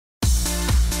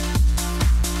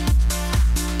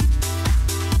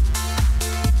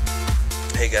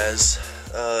guys,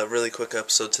 really quick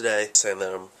episode today, saying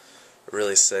that I'm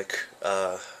really sick.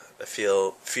 I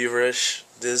feel feverish,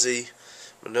 dizzy,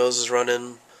 my nose is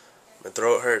running, my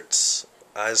throat hurts,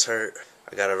 eyes hurt,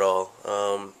 I got it all.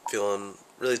 Feeling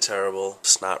really terrible,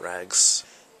 snot rags.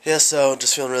 Yeah, so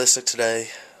just feeling really sick today,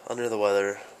 under the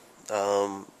weather.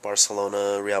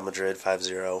 Barcelona, Real Madrid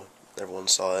 5-0. Everyone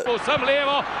saw it. Sam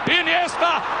levo,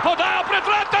 Iniesta, podaja pred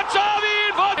vrata,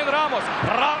 Xavi, Ramos,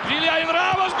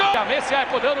 Ramos, gol! Messi je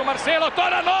podal Marcelo,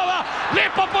 tora nova,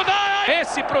 lepa podaja,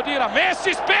 Messi prodira,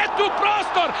 Messi spet u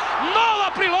prostor,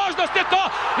 nova priložnost je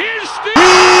to,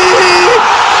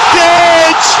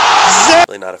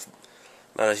 Really not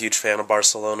a huge fan of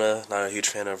Barcelona, not a huge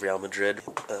fan of Real Madrid,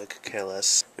 could care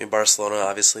less. I mean, Barcelona,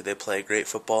 obviously, they play great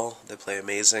football, they play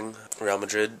amazing. Real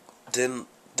Madrid didn't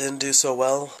do so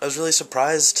well. I was really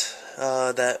surprised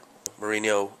that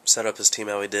Mourinho set up his team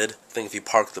how he did. I think if he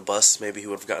parked the bus, maybe he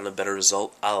would have gotten a better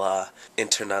result, a la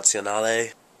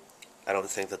Internazionale. I don't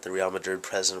think that the Real Madrid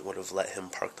president would have let him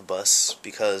park the bus,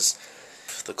 because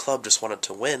if the club just wanted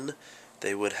to win,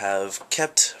 they would have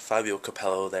kept Fabio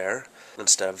Capello there,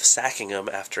 instead of sacking him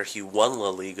after he won La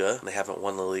Liga. They haven't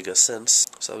won La Liga since,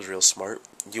 so that was real smart.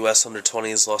 U.S.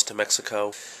 under-20s lost to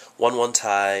Mexico, 1-1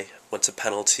 tie, went to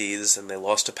penalties, and they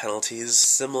lost to penalties,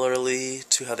 similarly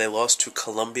to how they lost to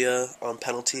Colombia on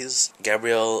penalties.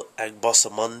 Gabriel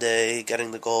Agbosamonde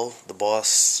getting the goal, the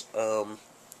boss.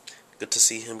 Good to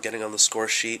see him getting on the score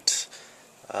sheet.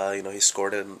 He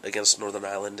scored against Northern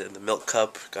Ireland in the Milk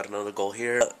Cup, got another goal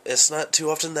here. It's not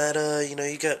too often that,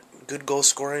 you get good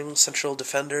goal-scoring central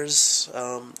defenders,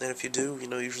 and if you do,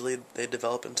 usually they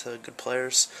develop into good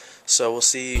players. So we'll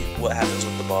see what happens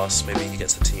with the boss. Maybe he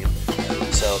gets a team.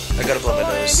 So, I gotta blow my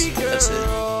nose. That's it.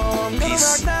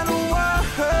 Peace.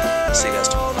 See you guys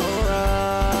tomorrow.